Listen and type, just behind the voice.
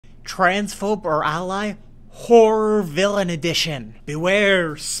Transphobe or ally? Horror Villain Edition.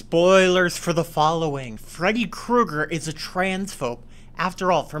 Beware, spoilers for the following. Freddy Krueger is a transphobe.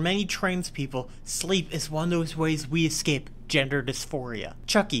 After all, for many trans people, sleep is one of those ways we escape gender dysphoria.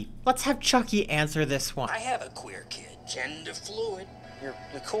 Chucky. Let's have Chucky answer this one. I have a queer kid, gender fluid. You're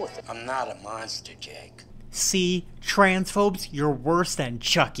cool with it. I'm not a monster, Jake. See, transphobes, you're worse than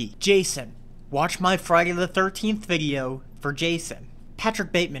Chucky. Jason. Watch my Friday the 13th video for Jason.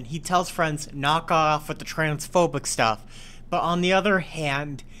 Patrick Bateman, he tells friends, knock off with the transphobic stuff. But on the other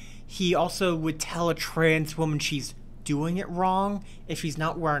hand, he also would tell a trans woman she's doing it wrong if she's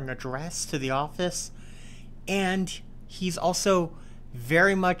not wearing a dress to the office. And he's also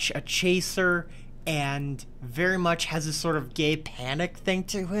very much a chaser and very much has this sort of gay panic thing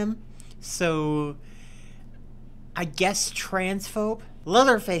to him. So, I guess transphobe.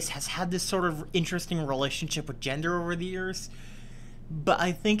 Leatherface has had this sort of interesting relationship with gender over the years. But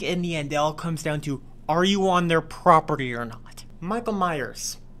I think in the end, it all comes down to, are you on their property or not? Michael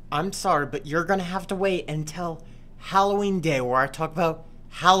Myers, I'm sorry, but you're gonna have to wait until Halloween Day where I talk about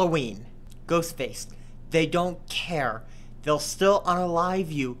Halloween. Ghostface, they don't care. They'll still unalive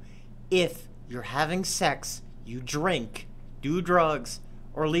you if you're having sex, you drink, do drugs,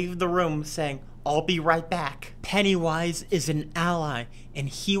 or leave the room saying, I'll be right back. Pennywise is an ally, and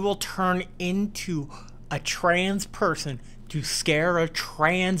he will turn into a trans person to scare a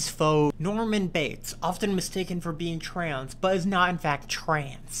transphobe. Norman Bates, often mistaken for being trans, but is not in fact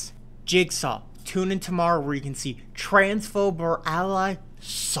trans. Jigsaw, tune in tomorrow where you can see transphobe or ally,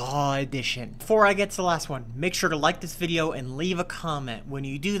 Saw edition. Before I get to the last one, make sure to like this video and leave a comment. When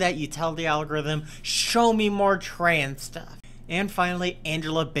you do that, you tell the algorithm, show me more trans stuff. And finally,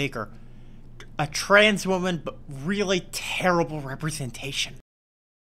 Angela Baker, a trans woman, but really terrible representation.